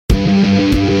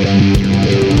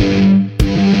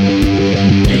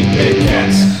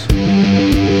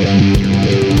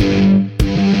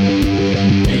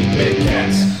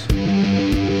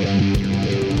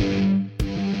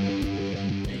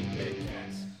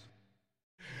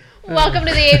Welcome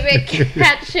to the 8-Bit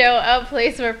Cat Show, a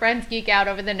place where friends geek out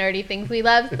over the nerdy things we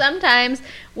love, sometimes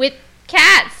with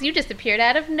cats. You just appeared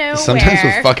out of nowhere. Sometimes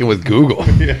we're fucking with Google.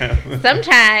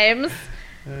 Sometimes.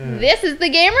 This is the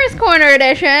Gamers Corner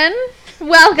edition.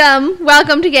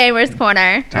 Welcome to Gamers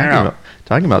Corner.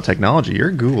 Talking about technology, your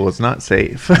Google is not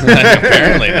safe.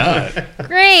 Apparently not.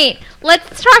 Great.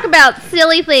 Let's talk about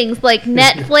silly things like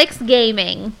Netflix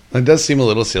gaming. It does seem a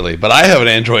little silly, but I have an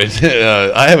Android.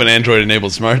 I have an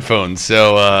Android-enabled smartphone,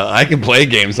 so I can play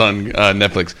games on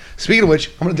Netflix. Speaking of which,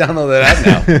 I'm going to download that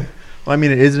app now. Well, I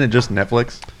mean, isn't it just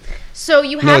Netflix? So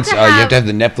you have No, it's to you have to have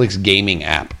the Netflix gaming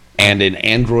app and an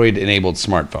Android-enabled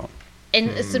smartphone.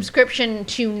 a subscription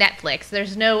to Netflix.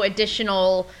 There's no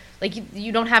additional, like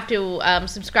you don't have to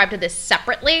subscribe to this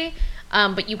separately,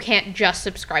 but you can't just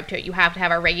subscribe to it. You have to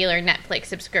have a regular Netflix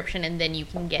subscription, and then you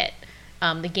can get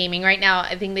the gaming. Right now,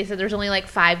 I think they said there's only like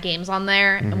 5 games on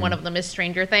there, and one of them is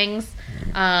Stranger Things.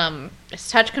 It's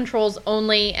touch controls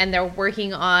only, and they're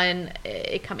working on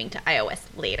it coming to iOS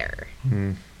later.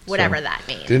 Whatever that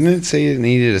means. Didn't it say it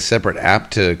needed a separate app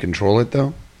to control it,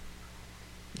 though?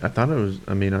 I thought it was,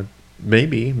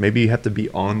 maybe you have to be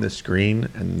on the screen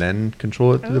and then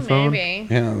control it through the phone. Maybe.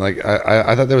 Yeah, like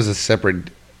I thought there was a separate.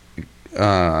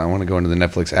 I want to go into the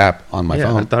Netflix app on my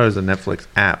phone. I thought it was a Netflix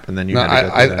app, and then you No, had to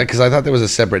go through that. because I thought there was a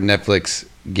separate Netflix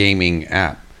gaming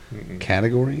app.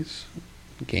 Categories,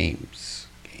 games.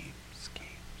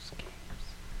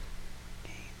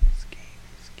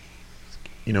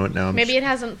 You know what? Now Maybe it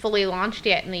hasn't fully launched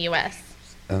yet in the U.S.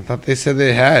 I thought they said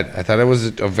they had. I thought it was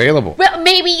available. Well,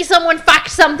 maybe someone fucked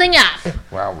something up.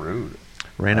 Wow, rude.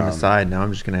 Random aside, now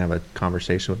I'm just going to have a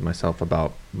conversation with myself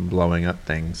about blowing up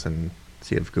things and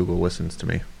see if Google listens to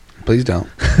me. Please don't.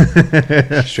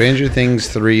 Stranger Things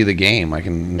 3, the game. I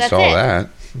can That's install it. that.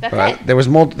 That's But it. there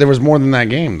was more than that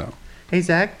game, though. Hey,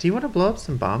 Zach, do you want to blow up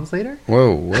some bombs later?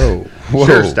 Whoa.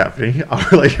 Sure, Stephanie.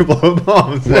 I'll let you blow up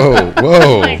bombs.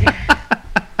 Whoa. Like,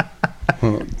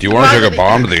 Do you want to take a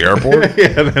bomb to the airport?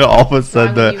 Yeah, and then all of a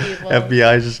sudden Why the would you evil?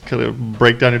 FBI just kind of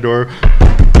break down your door.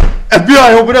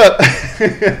 FBI, open up!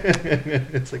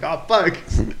 It's like, oh, fuck.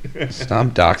 Stop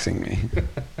doxing me.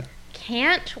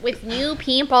 can't with new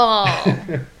people.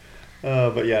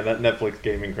 But yeah, that Netflix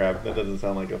gaming crap, that doesn't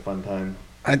sound like a fun time.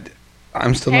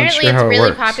 I'm still Apparently, not sure it's how it really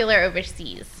works. popular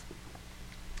overseas.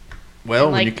 Well,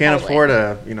 Like when you can't Poland. afford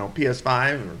a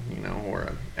PS5 or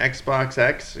an Xbox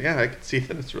X, yeah, I can see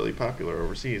that it's really popular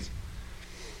overseas.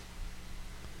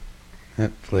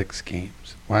 Netflix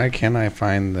games. Why can't I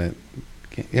find the...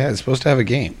 Yeah, it's supposed to have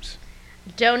games.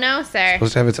 Don't know, sir. It's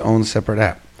supposed to have its own separate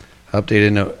app.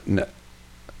 Updated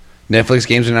Netflix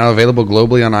games are now available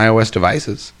globally on iOS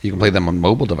devices. You can play them on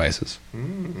mobile devices.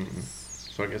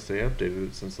 So I guess they updated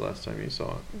it since the last time you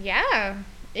saw it. Yeah,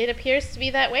 it appears to be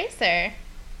that way, sir.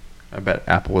 I bet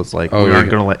Apple is like, Oh, we yeah. aren't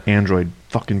going to let Android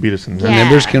fucking beat us in Yeah. that.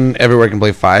 Members everywhere can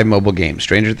play 5 mobile games.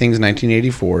 Stranger Things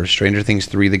 1984, Stranger Things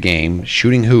 3 the game,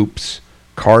 Shooting Hoops,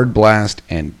 Card Blast,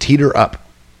 and Teeter Up.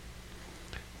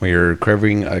 When you're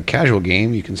craving a casual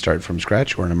game, you can start from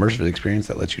scratch or an immersive experience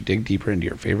that lets you dig deeper into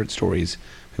your favorite stories.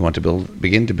 We want to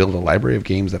begin to build a library of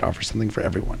games that offer something for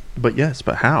everyone. But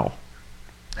how?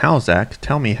 How, Zach?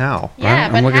 Tell me how. Yeah,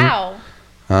 I'm but looking- how?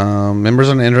 Members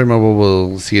on Android Mobile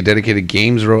will see a dedicated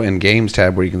Games row and Games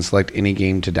tab where you can select any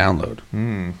game to download.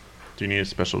 Do you need a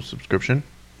special subscription?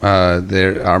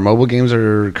 Our mobile games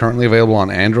are currently available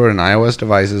on Android and iOS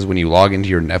devices when you log into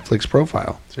your Netflix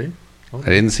profile. See? I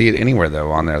didn't see it anywhere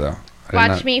on there though.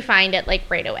 Watch me find it like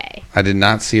right away. I did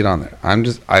not see it on there. I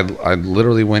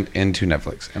literally went into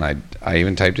Netflix and I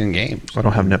even typed in games. I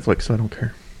don't have Netflix, so I don't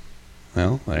care.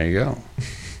 Well, there you go.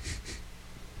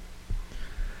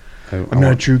 I'm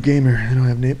not a true gamer. I don't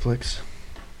have Netflix.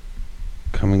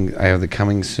 I have the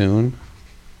coming soon.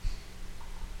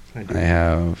 I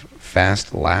have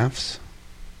fast laughs.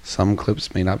 Some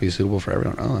clips may not be suitable for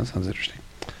everyone. Oh, that sounds interesting.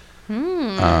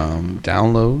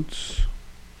 Downloads.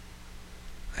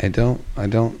 I don't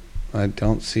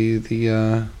see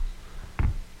the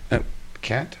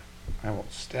cat. I will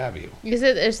stab you. Is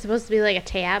it? There's supposed to be like a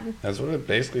tab. That's what it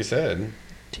basically said.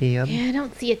 Yeah, I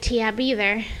don't see a tab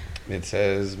either. It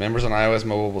says members on iOS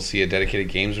mobile will see a dedicated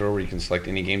games row where you can select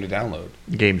any game to download.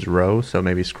 Games row, so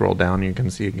maybe scroll down, you can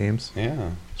see games.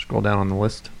 Yeah. Scroll down on the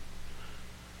list.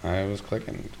 I was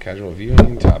clicking casual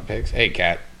viewing, top picks. Hey,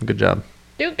 cat. Good job.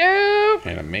 Doop doop.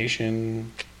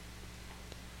 Animation.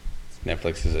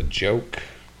 Netflix is a joke.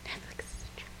 Netflix is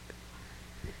a joke.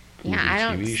 Yeah, I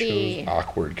don't TV see. shows,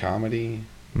 awkward comedy,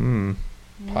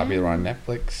 popular on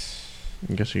Netflix,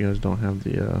 I guess you guys don't have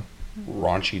the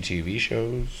raunchy TV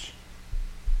shows,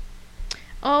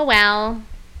 Oh well.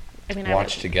 I mean,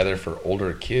 watch together for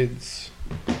older kids.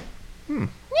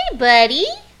 Hey, buddy.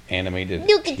 Animated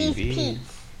Look at TV. these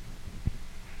peeps.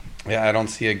 Yeah, I don't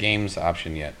see a games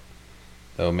option yet.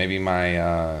 Though maybe my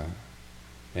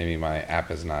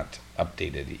app is not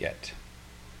updated yet.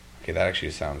 Okay, that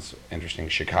actually sounds interesting.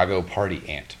 Chicago Party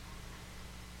Ant.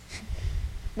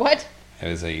 What? It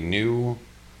is a new,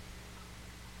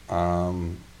 a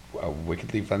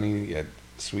wickedly funny yet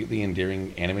sweetly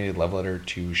endearing animated love letter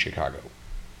to Chicago.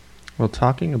 Well,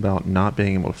 talking about not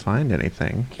being able to find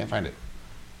anything. Can't find it.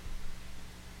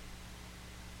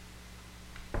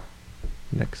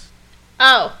 Next.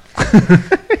 Oh.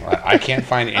 I can't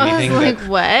find anything. I was like, that,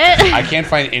 what? I can't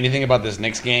find anything about this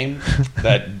Knicks game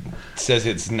that says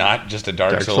it's not just a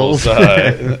Dark Dark Souls,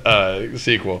 Souls.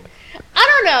 sequel.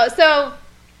 I don't know. So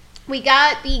we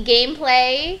got the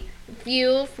gameplay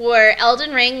view for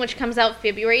Elden Ring, which comes out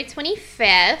February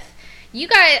 25th. You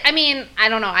guys, I mean, I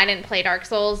don't know. I didn't play Dark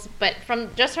Souls, but from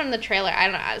the trailer, I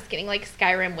don't know. I was getting like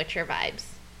Skyrim, Witcher vibes.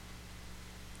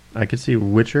 I could see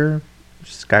Witcher,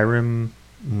 Skyrim.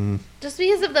 Just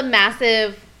because of the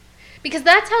massive, because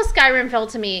that's how Skyrim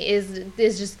felt to me, is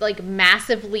just like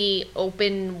massively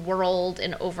open world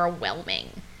and overwhelming.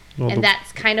 Well, And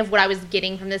that's kind of what I was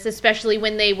getting from this, especially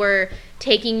when they were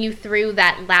taking you through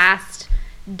that last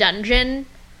dungeon.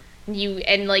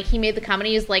 Like he made the comment,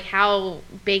 he was like, how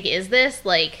big is this?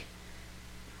 Like,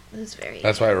 it was very...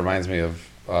 That's why it reminds me of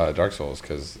Dark Souls,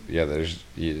 because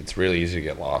it's really easy to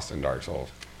get lost in Dark Souls.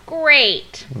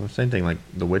 Great. Well, same thing like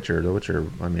The Witcher. The Witcher,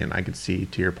 I mean, I could see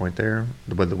to your point there,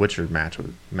 but The Witcher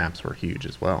maps were huge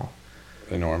as well.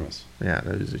 Enormous. Yeah,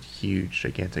 that is a huge,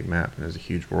 gigantic map, and it's a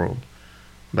huge world.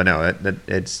 But no,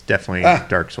 it's definitely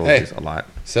Dark Souls is a lot.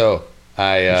 So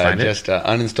I find it? just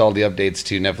uninstalled the updates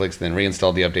to Netflix, then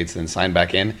reinstalled the updates, then signed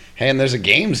back in. Hey, and there's a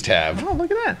games tab. Oh,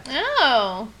 look at that.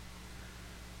 Oh.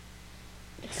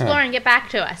 Explore and get back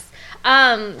to us.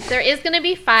 There is going to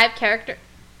be 5 character...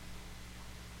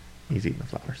 He's eating the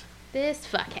flowers. This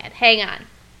fuckhead. Hang on.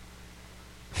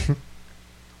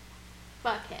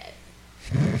 Fuckhead.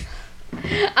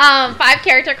 5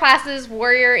 character classes: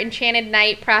 Warrior, Enchanted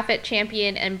Knight, Prophet,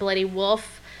 Champion, and Bloody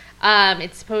Wolf.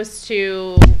 It's supposed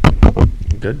to...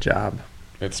 Good job.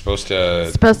 It's supposed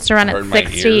to run at hurt my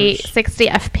 60 ears.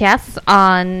 FPS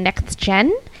on next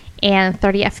gen and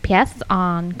 30 FPS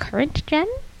on current gen.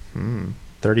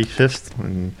 35th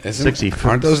and 65th.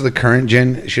 Aren't those the current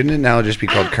gen? Shouldn't it now just be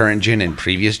called current gen and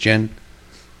previous gen?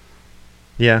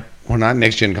 Yeah. Well, not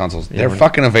next gen consoles. Yeah, They're we're-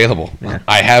 fucking available. Yeah.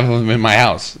 I have them in my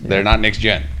house. They're not next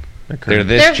gen. They're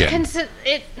this gen.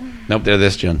 Nope, they're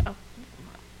this gen.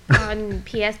 On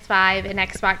PS5 and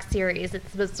Xbox Series, it's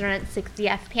supposed to run at 60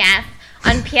 FPS.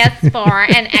 On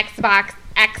PS4 and Xbox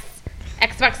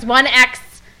One X,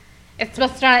 it's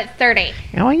supposed to run at 30.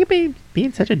 How are you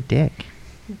being such a dick?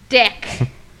 Dick.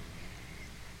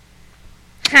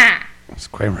 Ha. It's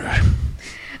quite rude.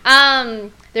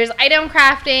 There's item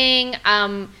crafting.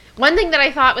 One thing that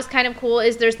I thought was kind of cool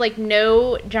is there's like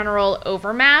no general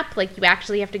overmap. Like you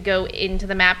actually have to go into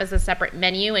the map as a separate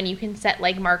menu, and you can set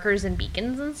like markers and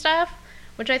beacons and stuff,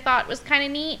 which I thought was kind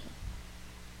of neat.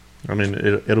 I mean,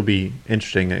 it'll be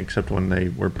interesting, except when they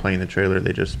were playing the trailer,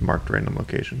 they just marked random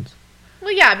locations.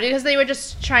 Well, yeah, because they were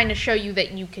just trying to show you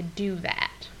that you could do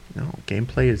that. No,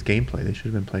 gameplay is gameplay. They should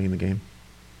have been playing the game.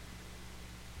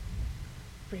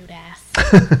 Rude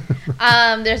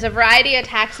ass. There's a variety of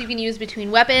attacks you can use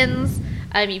between weapons.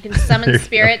 You can summon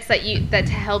spirits that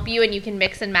to help you, and you can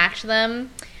mix and match them.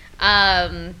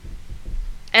 And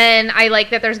I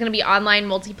like that there's going to be online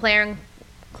multiplayer,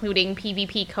 including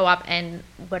PvP, co-op, and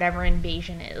whatever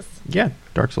Invasion is. Yeah,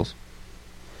 Dark Souls.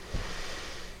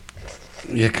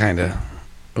 Yeah, kind of.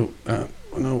 Oh,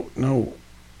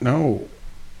 no.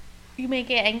 You may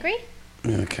get angry?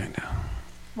 Yeah, kind of.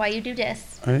 Why you do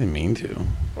this? I didn't mean to.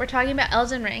 We're talking about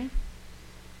Elden Ring.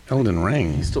 Elden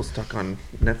Ring. He's still stuck on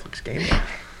Netflix game.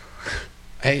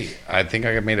 Hey, I think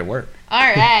I made it work. All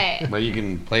right. But you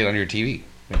can play it on your TV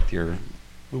with your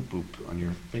boop boop on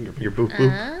your finger. Your boop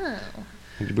boop. Oh,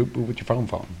 With your boop boop with your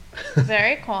phone.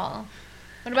 very cool.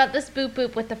 What about this boop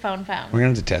boop with the phone? We're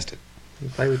going to test it. You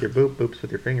play with your boop boops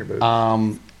with your finger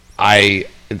boops. I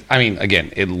mean,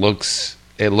 again, it looks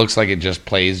like it just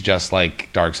plays just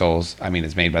like Dark Souls. I mean,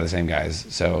 it's made by the same guys,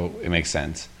 so it makes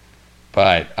sense.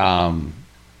 But I'm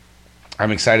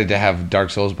excited to have Dark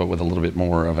Souls, but with a little bit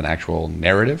more of an actual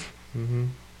narrative.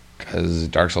 Because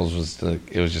Dark Souls was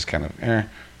just kind of It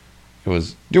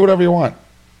was do whatever you want.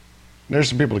 There's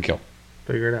some people to kill.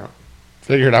 Figure it out.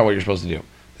 Figure it out what you're supposed to do.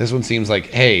 This one seems like,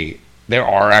 hey, there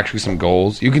are actually some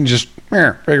goals. You can just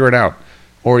figure it out,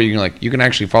 or you can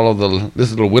actually follow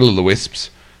this little will-o'-the-wisps,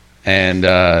 and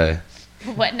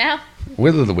What now?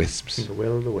 will-o'-the-wisps. The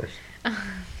will of the wisp.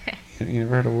 You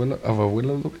ever heard of a will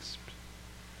of the wisp?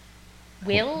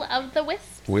 Will of the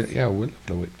Wisps? Will of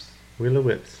the wisps. Willow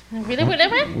Whips. Really,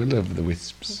 whatever? Will of the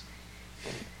wisps.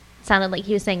 Sounded like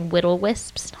he was saying whittle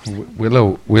wisps.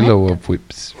 Willow of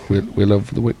whips. Will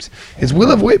of the whips. It's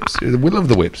will of whips. Will of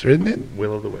the whips, isn't it?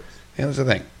 Will of the Whips. Yeah, that's the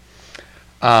thing.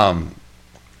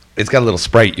 It's got a little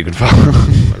sprite you can follow.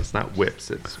 But it's not whips,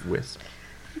 it's wisp.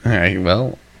 All right,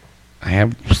 well, I have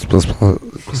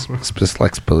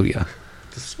dyslexia.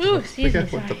 Ooh, excuse me,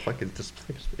 What the sorry. fuck is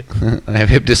dysplasia? I have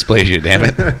hip dysplasia, damn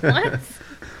it. What?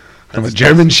 I'm a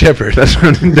German Shepherd. That's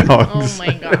running Oh dogs.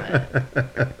 my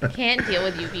god. Can't deal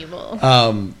with you people.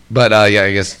 But yeah,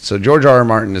 I guess so. George R. R.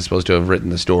 Martin is supposed to have written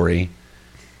the story.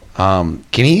 Can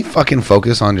he fucking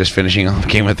focus on just finishing off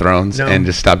Game of Thrones No. and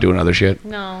just stop doing other shit?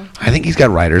 No. I think he's got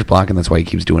writer's block, and that's why he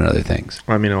keeps doing other things.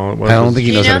 I mean, all it was I don't was- think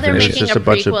he You knows how know to they're finish making it. Just a a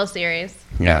bunch of- prequel series.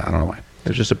 Yeah, I don't know why.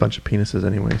 There's just a bunch of penises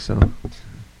anyway, so.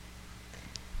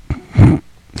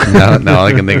 Now all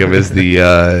I can think of is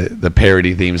the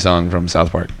parody theme song from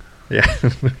South Park. Yeah.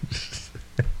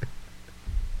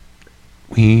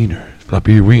 Wieners,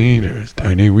 floppy wieners,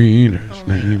 tiny wieners, Oh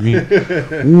tiny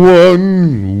wieners.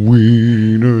 One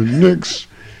wiener next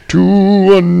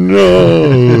to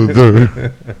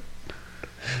another.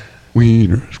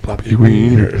 Wieners, floppy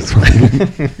wieners.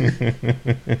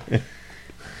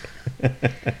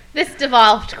 This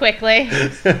devolved quickly.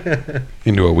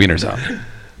 Into a wiener song.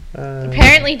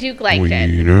 Apparently Duke liked it.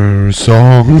 Wiener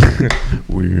song.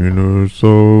 Wiener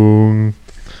song.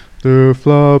 They're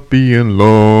floppy and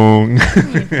long.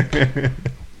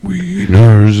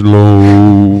 Wieners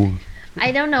low.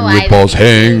 I don't know either. Ripples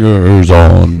hangers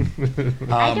on. I don't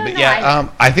But know yeah,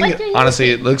 either. I think What do you honestly,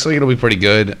 think? it looks like it'll be pretty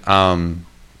good.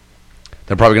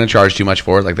 They're probably going to charge too much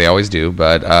for it, like they always do.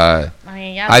 But I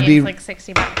mean, yeah, I'd it's be- like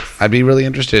 $60. I'd be really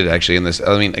interested actually in this.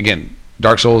 I mean, again,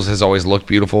 Dark Souls has always looked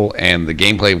beautiful, and the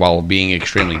gameplay, while being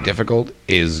extremely difficult,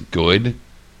 is good.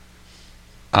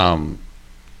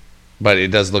 But it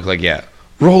does look like, yeah,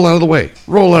 roll out of the way,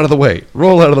 roll out of the way,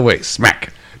 roll out of the way,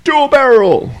 smack, Do a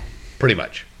barrel. pretty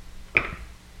much.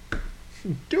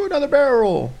 Do another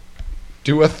barrel.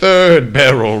 Do a third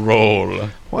barrel roll.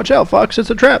 Watch out, Fox. It's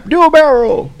a trap. Do a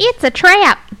barrel. It's a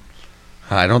trap.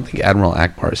 I don't think Admiral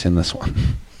Akbar is in this one.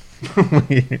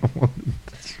 What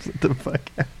the fuck?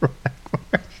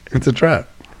 It's a trap.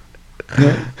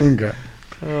 Yeah, okay.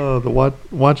 Oh, the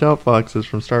watch out, Fox is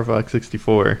from Star Fox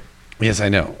 64. Yes, I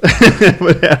know.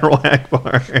 With Admiral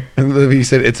Akbar. And you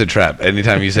said it's a trap.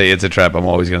 Anytime you say it's a trap, I'm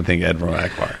always going to think Admiral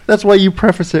Akbar. That's why you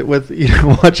preface it with,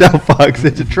 watch out, Fox.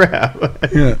 It's a trap.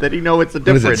 Yeah. That you know it's a What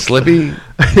is difference. it, Slippy?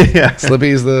 Yeah.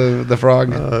 Slippy's the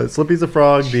frog? Slippy's a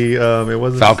frog. It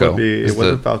wasn't Falco Slippy. is It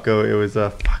wasn't the- Falco. It was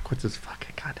what's his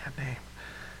fucking goddamn name?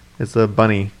 It's a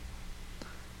bunny.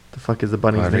 The fuck is the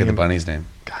bunny's I name? forget the bunny's name.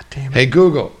 God damn it. Hey,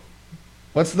 Google.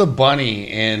 What's the bunny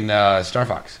in Star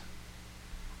Fox?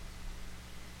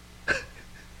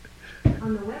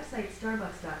 On the website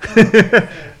starbucks.com.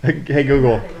 Hey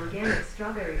Google. An organic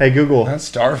strawberry. Hey Google. That's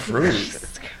Star Fruit.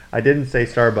 I didn't say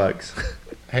Starbucks.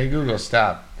 Hey, Google,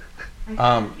 stop. I Um,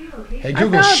 found a few locations. Hey,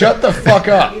 Google, shut the fuck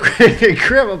up.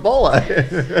 Cremabola.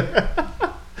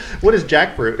 What is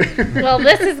jackfruit? Well,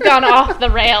 this has gone off the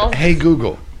rails. Hey,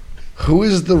 Google, who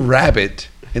is the rabbit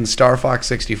in Star Fox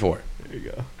 64? There you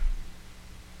go.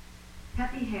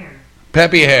 Peppy Hare.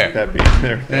 Peppy Hair. Peppy.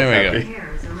 There we go. Peppy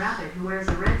Hare is a rabbit who wears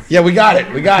a red suit. Yeah, we got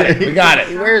it. We got it. We got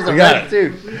He it. wears a We got red it.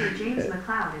 suit. With leader James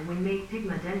McLeod and wingmate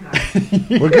Pigma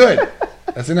Dengar. We're good.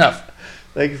 That's enough.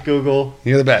 Thanks, Google.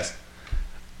 You're the best.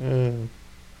 But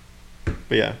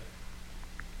yeah.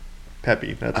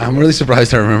 Peppy. That's I'm really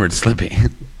surprised I remembered Slippy.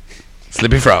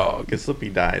 Slippy Frog. Because Slippy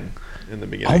died in the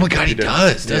beginning. Oh my God, If he you don't-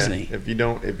 does, doesn't he? If you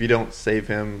don't save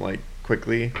him like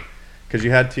quickly, because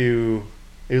you had to.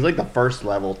 It was like the first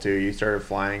level too. You started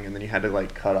flying, and then you had to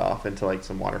like cut off into like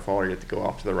some waterfall, or you had to go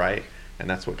off to the right, and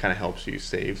that's what kind of helps you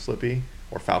save Slippy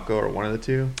or Falco or one of the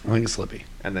two. I think it's Slippy.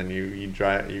 And then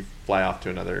you fly off to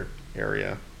another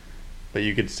area. But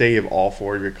you could save all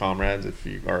four of your comrades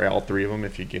or all three of them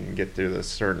if you can get to the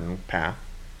certain path,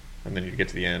 and then you get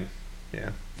to the end. Yeah.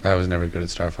 I was never good at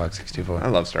Star Fox 64. I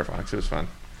love Star Fox. It was fun.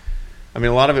 I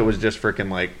mean, a lot of it was just freaking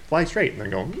like fly straight and then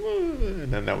go,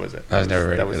 and then that was it. I was never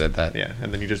very that good at that. Yeah,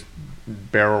 and then you just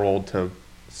barrel rolled to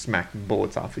smack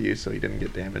bullets off of you so you didn't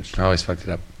get damaged. I always fucked it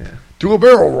up. Yeah. Do a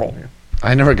barrel roll. Yeah.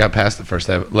 I never got past the first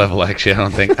level. Actually, I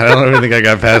don't think. I don't ever think I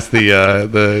got past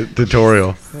the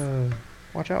tutorial.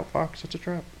 Watch out, Fox! It's a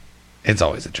trap. It's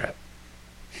always a trap.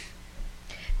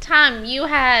 Tom, you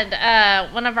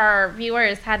had one of our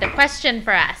viewers had a question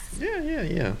for us.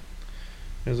 Yeah.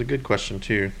 It was a good question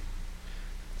too.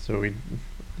 So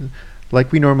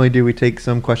like we normally do, we take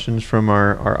some questions from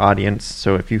our audience.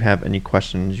 So if you have any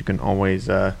questions, you can always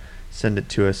send it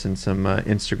to us in some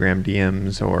Instagram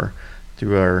DMs or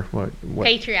through our what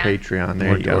Patreon.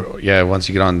 There you go. Yeah, once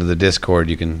you get onto the Discord,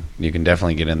 you can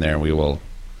definitely get in there, and we will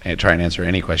try and answer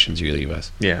any questions you leave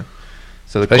us. Yeah.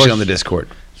 So especially on the Discord.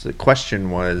 So the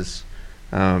question was,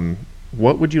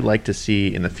 what would you like to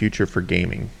see in the future for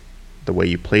gaming? The way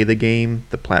you play the game,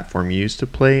 the platform you use to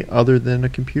play, other than a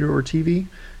computer or TV? ?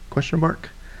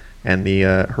 And the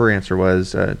her answer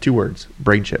was 2 words: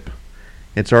 brain chip.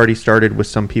 It's already started with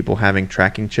some people having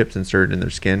tracking chips inserted in their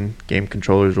skin. Game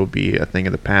controllers will be a thing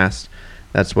of the past.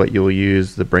 That's what you'll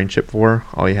use the brain chip for.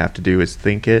 All you have to do is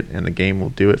think it, and the game will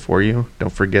do it for you. Don't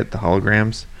forget the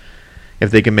holograms.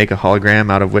 If they can make a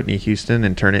hologram out of Whitney Houston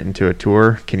and turn it into a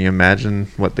tour, can you imagine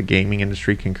what the gaming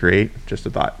industry can create? Just a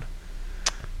thought.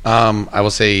 I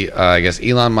will say, I guess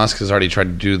Elon Musk has already tried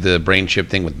to do the brain chip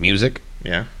thing with music.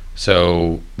 Yeah.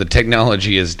 So the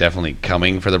technology is definitely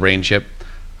coming for the brain chip.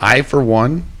 I, for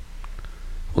one,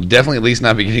 will definitely at least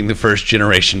not be getting the first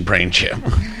generation brain chip.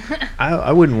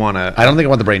 I wouldn't want to. I don't think I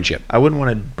want the brain chip. I wouldn't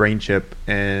want a brain chip,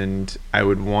 and I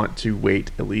would want to wait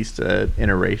at least an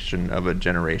iteration of a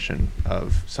generation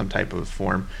of some type of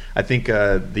form. I think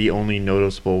the only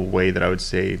noticeable way that I would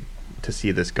say to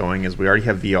see this going is we already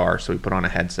have VR, so we put on a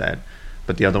headset,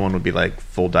 but the other one would be like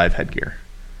full dive headgear.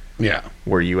 Yeah.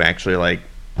 Where you actually like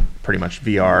pretty much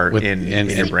VR in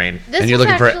your brain. And you're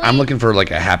looking for, I'm looking for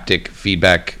like a haptic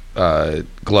feedback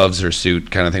gloves or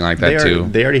suit kind of thing like that too.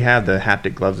 They already have the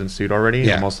haptic gloves and suit already,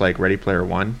 yeah. Almost like Ready Player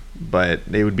One, but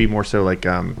they would be more so like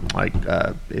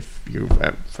if you're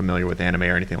familiar with anime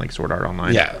or anything like Sword Art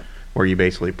Online, yeah, where you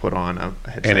basically put on a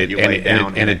headset,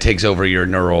 and it takes over your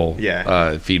neural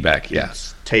feedback,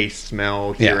 yes, taste,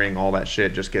 smell, hearing, all that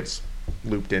shit just gets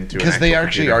looped into. Because they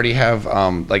actually already have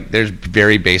like there's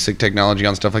very basic technology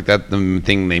on stuff like that. The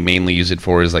thing they mainly use it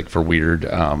for is like for weird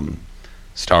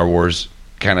Star Wars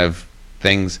kind of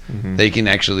things. Mm-hmm. They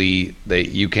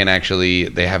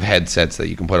have headsets that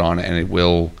you can put on, and it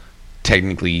will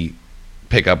technically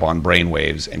pick up on brain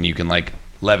waves, and you can like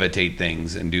levitate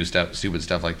things and do stupid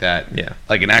stuff like that. Yeah,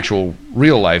 like an actual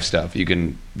real life stuff. You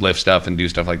can lift stuff and do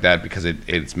stuff like that because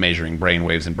it's measuring brain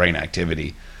waves and brain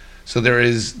activity. So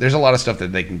there's a lot of stuff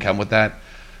that they can come with that.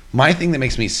 My thing that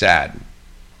makes me sad,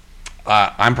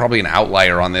 I'm probably an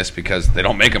outlier on this because they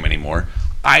don't make them anymore.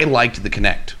 I liked the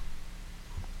Kinect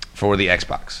for the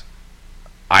Xbox.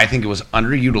 I think it was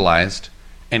underutilized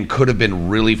and could have been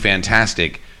really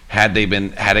fantastic had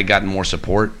it gotten more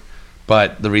support.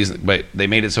 But they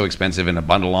made it so expensive in a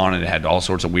bundle on, and it had all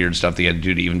sorts of weird stuff they had to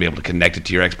do to even be able to connect it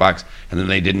to your Xbox, and then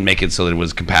they didn't make it so that it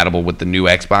was compatible with the new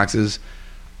Xboxes.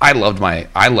 I loved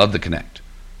the Kinect.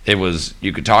 It was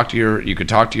you could talk to your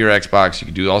Xbox, you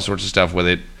could do all sorts of stuff with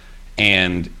it,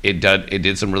 and it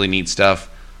did some really neat stuff.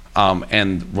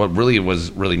 And what really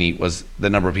was really neat was the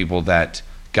number of people that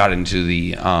got into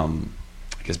the I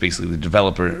guess basically the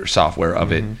developer software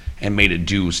of it and made it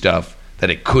do stuff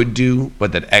that it could do,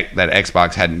 but that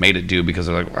Xbox hadn't made it do because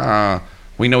they're like,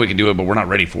 we know we can do it, but we're not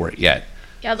ready for it yet.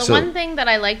 Yeah, the one thing that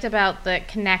I liked about the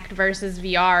Kinect versus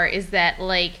VR is that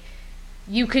like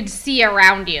you could see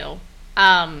around you.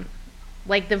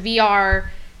 Like the VR,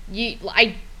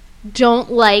 I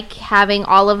don't like having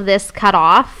all of this cut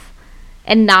off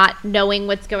and not knowing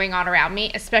what's going on around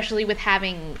me, especially with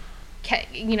having,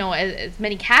 as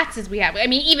many cats as we have. I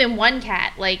mean, even one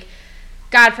cat, like,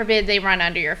 God forbid they run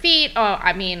under your feet,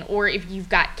 or if you've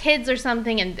got kids or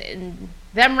something and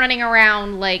them running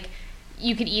around, like,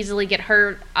 you could easily get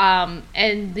hurt.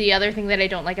 And the other thing that I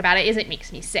don't like about it is it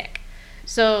makes me sick.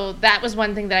 So that was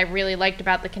one thing that I really liked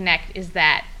about the Kinect, is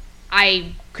that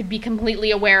I could be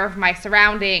completely aware of my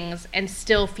surroundings and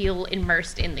still feel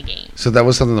immersed in the game. So that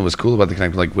was something that was cool about the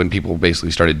Kinect, like when people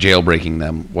basically started jailbreaking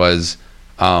them, was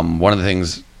one of the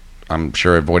things, I'm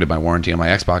sure avoided my warranty on my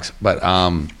Xbox, but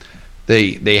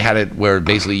they had it where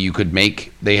basically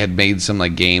they had made some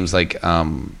like games like,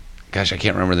 gosh, I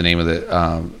can't remember the name of it,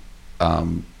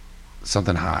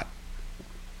 something hot.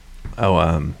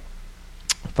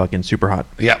 Fucking Super Hot.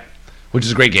 Yeah, which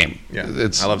is a great game. Yeah,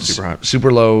 I love Super Hot.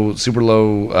 Super low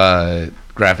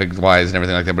graphics wise and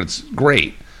everything like that, but it's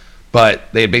great.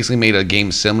 But they had basically made a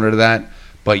game similar to that,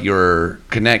 but your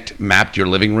Kinect mapped your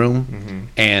living room,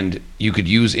 and you could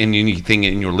use anything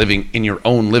in your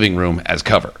own living room as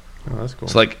cover. Oh, that's cool.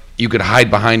 So like you could hide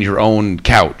behind your own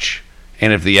couch,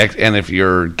 and if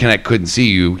your Kinect couldn't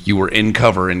see you, you were in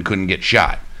cover and couldn't get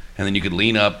shot. And then you could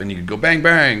lean up and you could go bang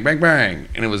bang bang bang,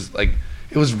 and it was like.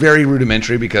 It was very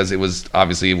rudimentary because it was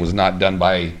not done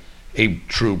by a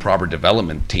true proper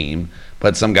development team,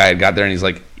 but some guy had got there and he's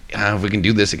like, if we can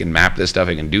do this, it can map this stuff,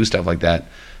 it can do stuff like that.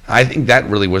 I think that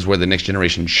really was where the next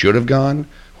generation should have gone,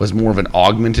 was more of an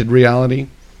augmented reality.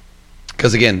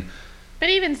 Because again, But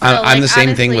even still, I'm like, the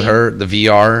same thing with honestly- her. The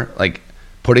VR, like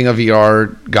putting a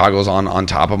VR goggles on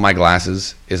top of my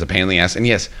glasses is a pain in the ass. And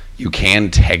yes, you can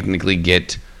technically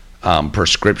get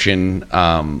prescription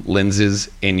lenses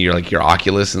in your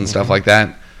Oculus and stuff like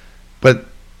that, but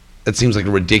it seems like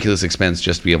a ridiculous expense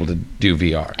just to be able to do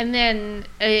VR. And then,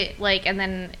 and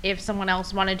then if someone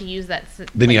else wanted to use that,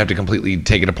 Then you have to completely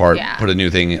take it apart, Yeah. put a new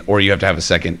thing, or you have to have a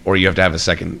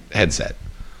second headset.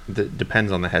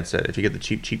 Depends on the headset. If you get the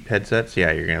cheap headsets,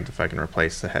 yeah, you're gonna have to fucking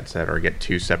replace the headset or get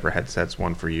 2 separate headsets,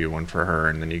 one for you, one for her,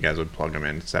 and then you guys would plug them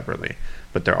in separately.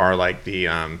 But there are like the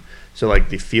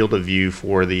the field of view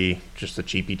for the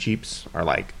cheaps are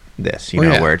like this, Oh,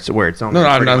 yeah. where it's only No,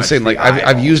 I'm pretty not much saying the like I've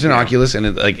eyeball, used an you know? Oculus and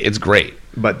it's great.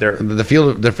 But they're The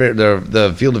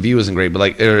field of view isn't great, but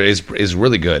like is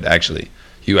really good actually.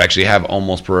 You actually have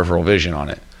almost peripheral vision on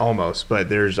it. almost, but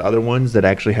there's other ones that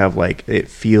actually have like it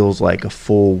feels like a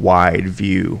full wide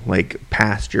view, like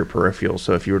past your peripheral.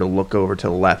 So if you were to look over to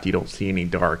the left, you don't see any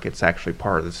dark. It's actually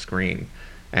part of the screen,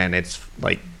 and it's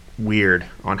like weird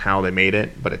on how they made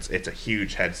it. But it's a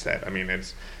huge headset. I mean,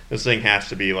 this thing has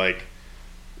to be like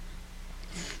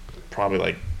probably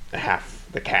like half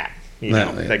the cat. You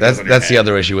know, that goes on your That's the head.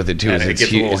 other issue with it too. And Is it it's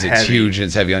gets a little it's heavy. huge and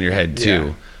it's heavy on your head too.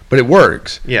 Yeah. But it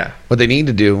works. Yeah. What they need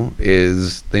to do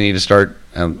is they need to start.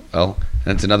 And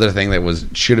it's another thing that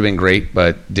should have been great,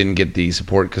 but didn't get the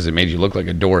support because it made you look like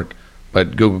a dork.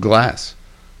 But Google Glass,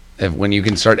 when you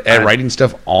can start writing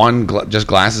stuff on just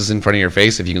glasses in front of your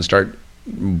face, if you can start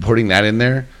putting that in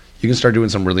there, you can start doing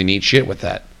some really neat shit with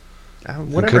that.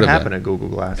 Whatever could've happened been. to Google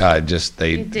Glass?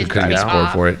 They It did couldn't get die support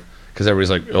off. for it because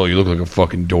everybody's like, "Oh, you look like a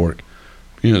fucking dork."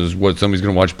 You know, this is what somebody's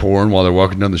gonna watch porn while they're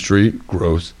walking down the street?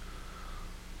 Gross.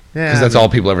 Yeah, Because that's all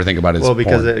people ever think about is Well,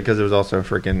 because porn. it was also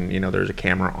freaking, there's a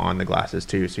camera on the glasses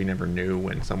too, so you never knew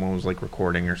when someone was like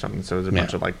recording or something. So it was a Yeah.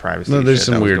 bunch of like privacy. No, there's shit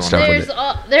some that was weird going stuff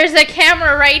on. with there's a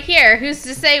camera right here. Who's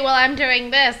to say while I'm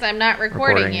doing this, I'm not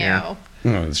recording, Recording, you? yeah.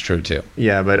 No, it's true too.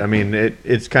 Yeah, but I mean,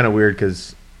 it's kind of weird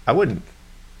because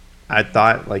I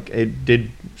thought like it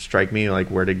did strike me like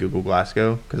where did Google Glass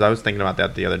go? Because I was thinking about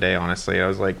that the other day. Honestly, I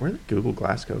was like, where did Google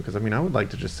Glass go? Because I mean, I would like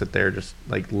to just sit there, just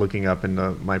like looking up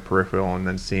into my peripheral and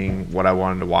then seeing what I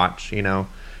wanted to watch, and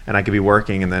I could be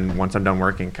working, and then once I'm done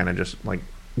working, kind of just like,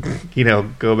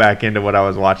 go back into what I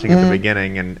was watching at the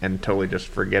beginning and totally just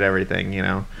forget everything,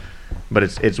 But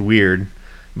it's weird,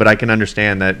 but I can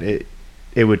understand that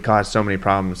it would cause so many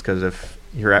problems because if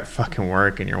you're at fucking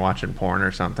work and you're watching porn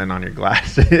or something on your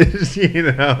glasses,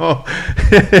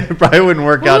 it probably wouldn't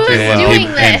work out too Who's well. doing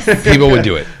And this? people would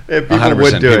do it. If people 100%.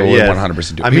 would do it, People would yes.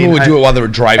 100% do it. I People mean, would do I- it while they were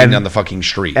driving and- down the fucking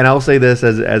street. And I'll say this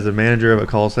as a manager of a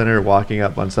call center, walking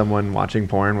up on someone watching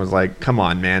porn was like, come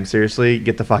on, man, seriously,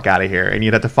 get the fuck out of here. And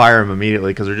you'd have to fire them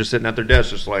immediately because they're just sitting at their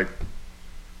desk just like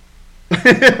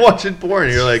watching porn.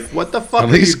 And you're like, what the fuck At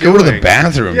are least you go to the doing?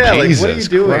 bathroom. Yeah, Jesus like, what are you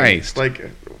doing? Christ. Like,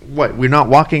 what, we're not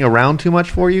walking around too much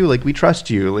for you? Like, we trust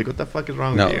you. Like, what the fuck is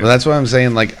wrong No, with you? that's what I'm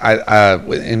saying. Like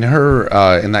in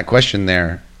that question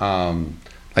there,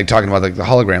 like talking about like the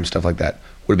hologram stuff like that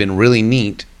would have been really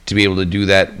neat to be able to do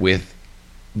that with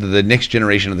the next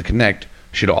generation of the Kinect.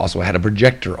 Should have also had a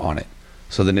projector on it,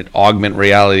 so then it augmented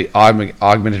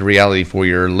reality for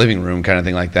your living room kind of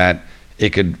thing like that.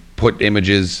 It could put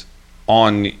images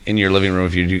on in your living room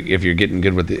if you're getting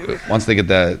good with it. Once they get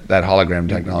that hologram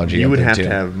technology, you up would there have too. to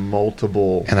have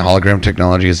multiple. And the hologram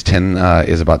technology is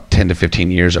about 10 to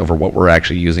 15 years over what we're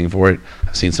actually using for it.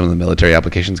 I've seen some of the military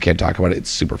applications. Can't talk about it. It's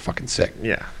super fucking sick.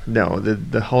 Yeah, no,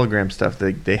 the hologram stuff.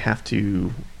 They have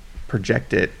to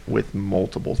project it with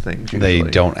multiple things. They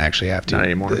usually. don't actually have to. Not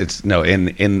anymore? It's no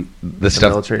in the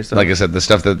stuff. military stuff? Like I said, the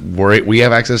stuff that we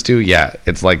have access to. Yeah,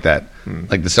 it's like that.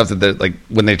 Like the stuff that they're like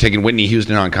when they're taking Whitney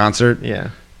Houston on concert. Yeah.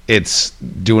 It's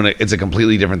it's a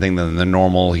completely different thing than the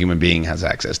normal human being has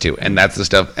access to, and that's the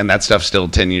stuff. And that stuff's still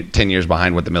 10 years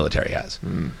behind what the military has.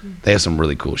 They have some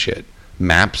really cool shit.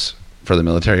 Maps for the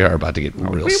military are about to get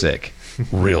real sick,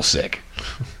 real sick.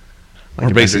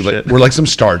 We're basically shit. we're like some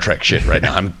Star Trek shit right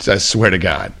now. I swear to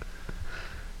God.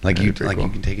 Like you pretty cool. you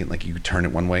can take it like you turn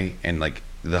it one way and like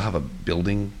they'll have a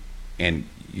building and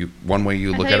one way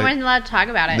you I look thought you at weren't it. allowed to talk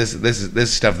about it. This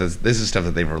is stuff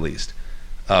that they've released.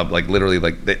 Like literally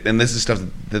and this is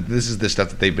the stuff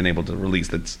that they've been able to release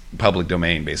that's public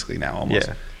domain basically now almost.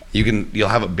 Yeah. You'll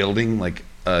have a building like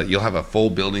you'll have a full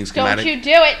building schematic. Don't you do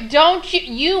it. Don't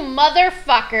you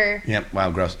motherfucker. Yep.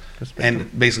 Wow. Gross. Respectful.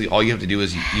 And basically, all you have to do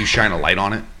is you shine a light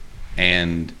on it,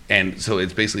 and so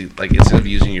it's basically like instead of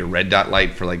using your red dot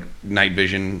light for like night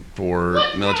vision for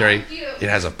military, it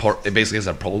has it basically has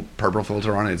a purple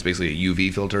filter on it. It's basically a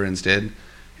UV filter instead,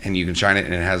 and you can shine it,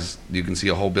 and you can see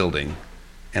a whole building,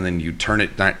 and then you turn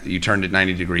it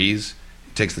 90 degrees.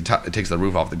 It takes the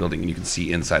roof off the building, and you can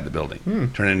see inside the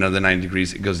building. Turn it another 90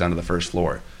 degrees, it goes down to the first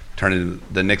floor. Turn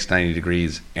it the next 90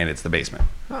 degrees, and it's the basement.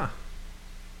 Huh.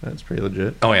 That's pretty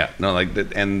legit. Oh yeah, no, like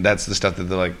and that's the stuff that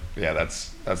they're like, yeah, that's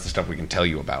the stuff we can tell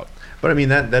you about. But I mean,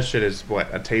 that shit is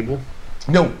what, a table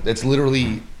No, it's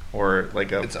literally or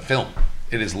like it's a film.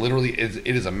 It is literally it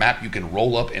is a map you can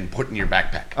roll up and put in your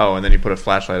backpack. Oh, and then you put a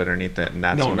flashlight underneath it, and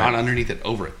that's No, when not underneath it,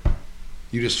 over it.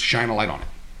 You just shine a light on it.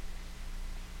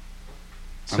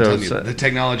 I'm So- telling you, so- the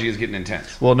technology is getting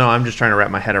intense. Well, no, I'm just trying to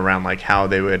wrap my head around like how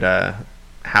they would,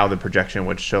 how the projection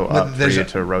would show But up for there's you a-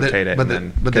 to rotate it. but and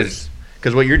then, but there's-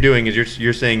 because what you're doing is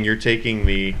you're saying you're taking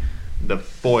the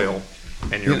foil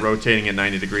and you're Yeah. rotating it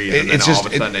 90 degrees, and then It's all just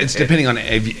of a sudden it's depending on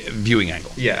a viewing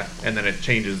angle. Yeah, and then it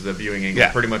changes the viewing angle,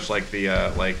 Yeah. pretty much like the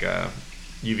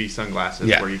UV sunglasses,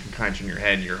 Yeah. where you can kind of in your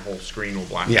head, and your whole screen will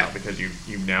black Yeah. out because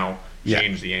you've now Yeah.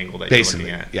 changed the angle that Basically,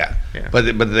 you're looking at. yeah. Yeah. But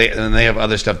they have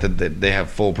other stuff that they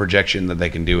have full projection that they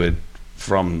can do it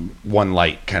from one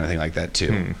light kind of thing like that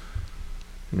too.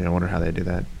 Yeah, I wonder how they do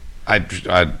that. I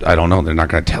don't know. They're not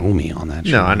going to tell me on that.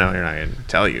 No, I know you're not going to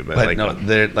tell you, but But like, no,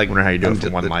 they're like. wonder how you do I'm it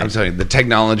from one light. I'm telling you, the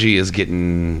technology is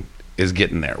getting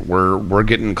there. We're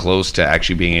getting close to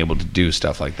actually being able to do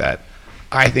stuff like that.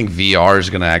 I think VR is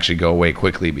going to actually go away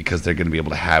quickly because they're going to be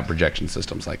able to have projection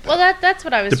systems like that. Well, that's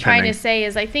what I was trying Depending. to say.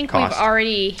 Is I think Cost. we've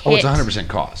already hit. Oh, it's 100%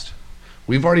 cost.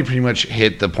 We've already pretty much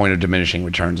hit the point of diminishing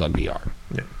returns on VR.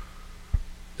 Yeah.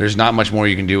 There's not much more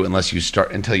you can do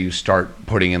until you start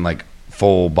putting in like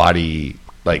full body,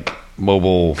 like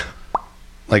mobile,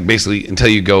 like basically until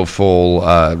you go full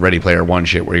Ready Player One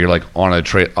shit where you're like on a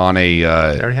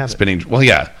already have it. spinning. Well,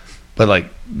 yeah, but like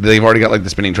they've already got like the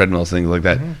spinning treadmills, things like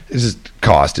that. It's just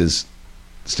cost is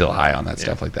still high on that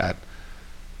stuff like that.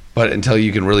 But until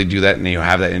you can really do that and you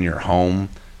have that in your home,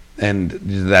 and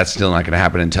that's still not going to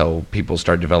happen until people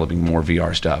start developing more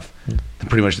VR stuff.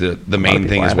 Pretty much the main people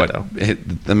thing is have what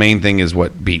it, the main thing is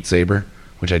what Beat Saber,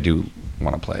 which I do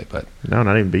want to play, but No,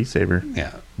 not even Beat Saber.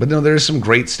 yeah. But no, there's some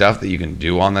great stuff that you can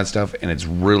do on that stuff, and it's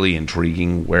really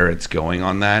intriguing where it's going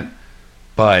on that.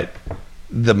 But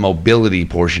the mobility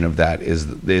portion of that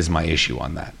is my issue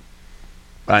on that.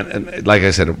 And like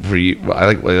I said, for you,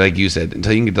 like you said,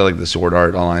 until you can get to like the Sword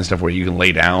Art Online stuff where you can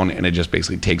lay down and it just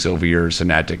basically takes over your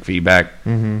synaptic feedback.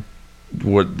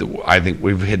 I think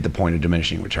we've hit the point of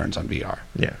diminishing returns on VR.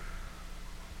 Yeah.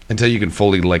 Until you can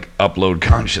fully like upload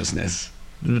consciousness.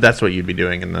 That's what you'd be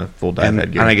doing in the full dive And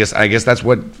headgear. I guess that's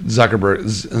what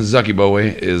Zucky Bowie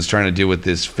is trying to do with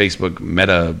this Facebook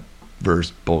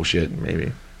metaverse bullshit.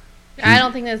 Maybe. I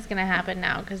don't think that's gonna happen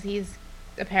now because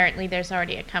apparently there's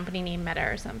already a company named Meta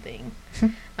or something.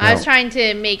 I was Well- trying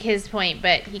to make his point,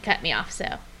 but he cut me off, so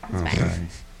it's fine.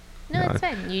 No, No. it's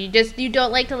fine. You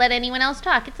don't like to let anyone else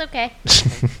talk. It's okay.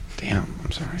 Damn,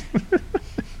 I'm sorry.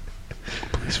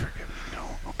 Please forgive me. No,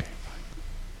 okay,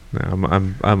 fine.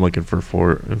 No, I'm looking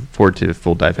forward to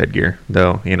full dive headgear,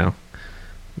 though. You know,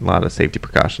 a lot of safety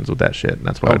precautions with that shit.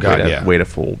 That's why Oh, I'd God, yeah. wait a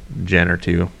full gen or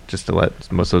two just to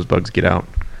let most of those bugs get out.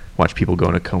 Watch people go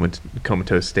into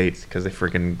comatose states because they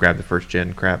freaking grab the first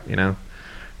gen crap. You know.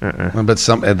 But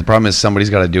the problem is somebody's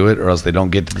got to do it, or else they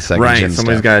don't get to the second gen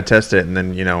Somebody's stuff. got to test it, and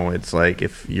then it's like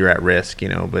if you're at risk,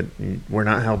 but we're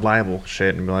not held liable,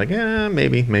 shit, and be like,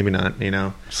 maybe not,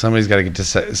 Somebody's got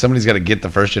to get the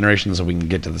first generation so we can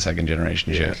get to the second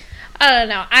generation shit. I don't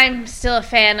know. I'm still a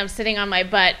fan of sitting on my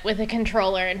butt with a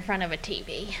controller in front of a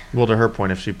TV. Well, to her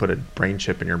point, if she put a brain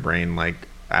chip in your brain, like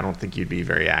I don't think you'd be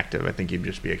very active. I think you'd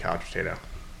just be a couch potato.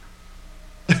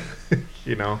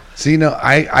 See,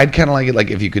 I'd kind of like it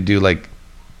like if you could do like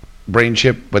brain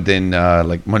chip, but then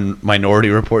like Minority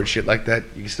Report shit like that.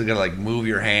 You still gotta like move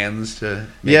your hands to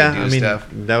make it do stuff.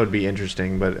 that would be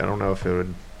interesting, but I don't know if it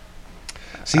would.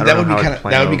 See, I that don't would know be how kind it'd of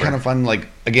play that would be over. kind of fun. Like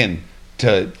again,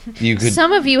 you could.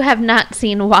 Some of you have not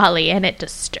seen Wally, and it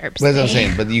disturbs That's me. what I'm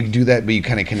saying, but you do that, but you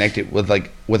kind of connect it with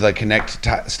a Connect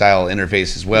style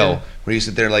interface as well, Yeah. where you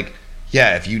sit there like,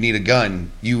 yeah, if you need a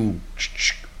gun, you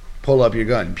pull up your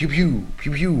gun, pew pew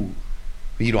pew pew.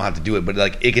 You don't have to do it, but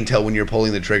like it can tell when you're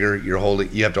pulling the trigger. You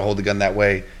have to hold the gun that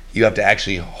way. You have to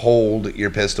actually hold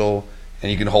your pistol,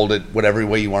 and you can hold it whatever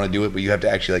way you want to do it, but you have to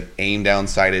actually like aim down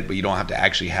sight it, but you don't have to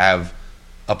actually have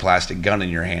a plastic gun in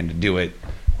your hand to do it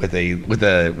with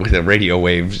a radio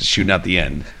wave shooting out the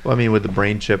end. Well, I mean, would the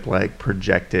brain chip like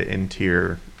project it into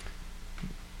your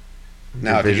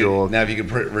Now, if visual. you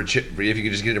could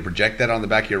just get it to project that on the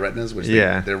back of your retinas, which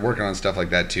they're working on stuff like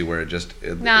that too, where just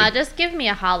just give me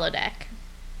a holodeck.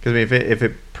 Because I mean, if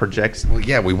it projects, well,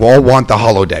 yeah, we all want the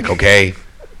holodeck, okay?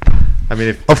 I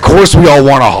mean, of course we all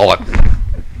want a holodeck.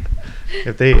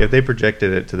 if they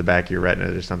projected it to the back of your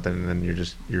retina or something, and then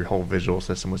your whole visual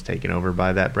system was taken over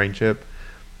by that brain chip,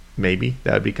 maybe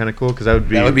that would be kind of cool. Because that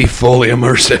would be fully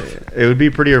immersive. It would be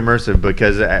pretty immersive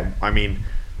because I mean,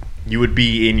 you would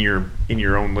be in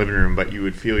your own living room, but you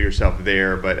would feel yourself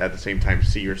there, but at the same time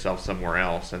see yourself somewhere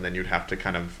else, and then you'd have to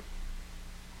kind of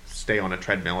stay on a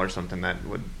treadmill or something that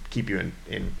would keep you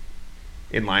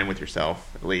in line with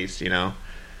yourself, at least, you know.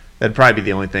 That'd probably be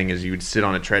the only thing, is you would sit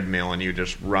on a treadmill and you would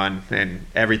just run, and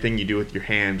everything you do with your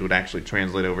hands would actually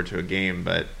translate over to a game,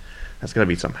 but that's got to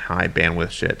be some high bandwidth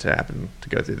shit to happen to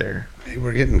go through there. Hey,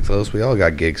 we're getting close. We all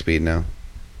got gig speed now.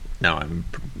 No, I'm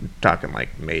talking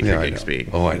like major gig speed.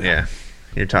 Oh, I know. Yeah.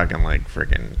 You're talking like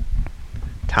freaking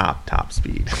top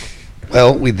speed.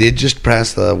 Well, we did just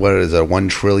pass the $1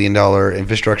 trillion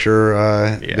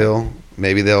infrastructure bill.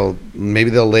 Maybe they'll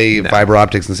lay fiber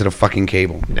optics instead of fucking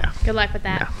cable. No. Good luck with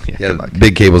that. No. Yeah,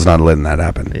 big cable's not letting that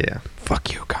happen. Yeah.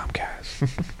 Fuck you,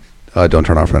 Comcast. Don't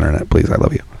turn off the internet, please. I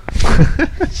love you.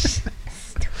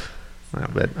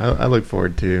 But I look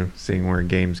forward to seeing where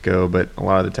games go, but a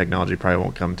lot of the technology probably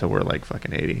won't come till we're like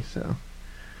fucking 80. So.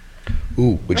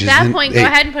 Ooh, At that point, go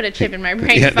ahead and put a chip in my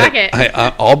brain. Yeah, Fuck it.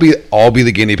 I'll be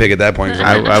the guinea pig at that point.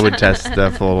 I would test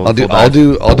the full.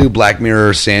 I'll do Black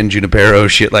Mirror, San Junipero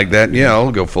shit like that. Yeah,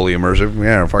 I'll go fully immersive.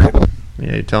 Yeah, fuck it.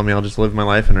 Yeah, you tell me I'll just live my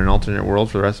life in an alternate world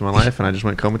for the rest of my life, and I just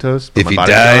went comatose. But if he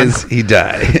dies, he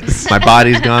dies. My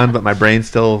body's gone, but my brain's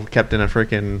still kept in a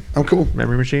freaking cool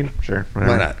memory machine. Sure,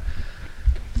 whatever. Why not?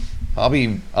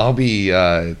 I'll be.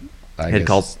 I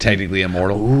guess technically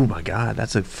immortal. Oh my god,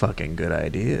 that's a fucking good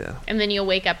idea. And then you'll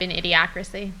wake up in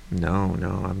Idiocracy. No,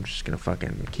 I'm just gonna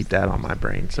fucking keep that on my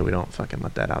brain so we don't fucking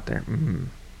let that out there. Mm-hmm.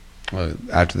 Well,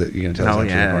 after the you're gonna tell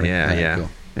us after the recording?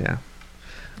 Yeah.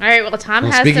 All right. Well, Tom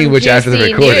has speaking some of which, after the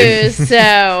juicy recording, news,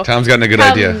 so Tom's gotten a good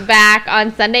come idea. back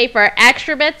on Sunday for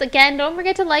extra bits. Again, don't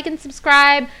forget to like and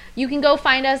subscribe. You can go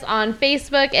find us on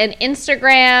Facebook and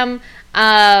Instagram.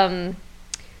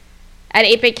 At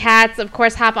 8-Bit Cats, of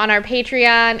course, hop on our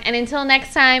Patreon. And until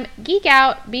next time, geek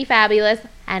out, be fabulous,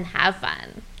 and have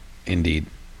fun. Indeed.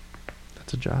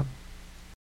 That's a job.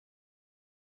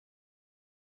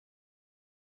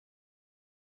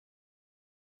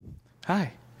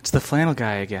 Hi, it's the flannel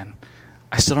guy again.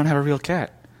 I still don't have a real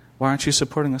cat. Why aren't you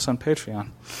supporting us on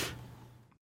Patreon?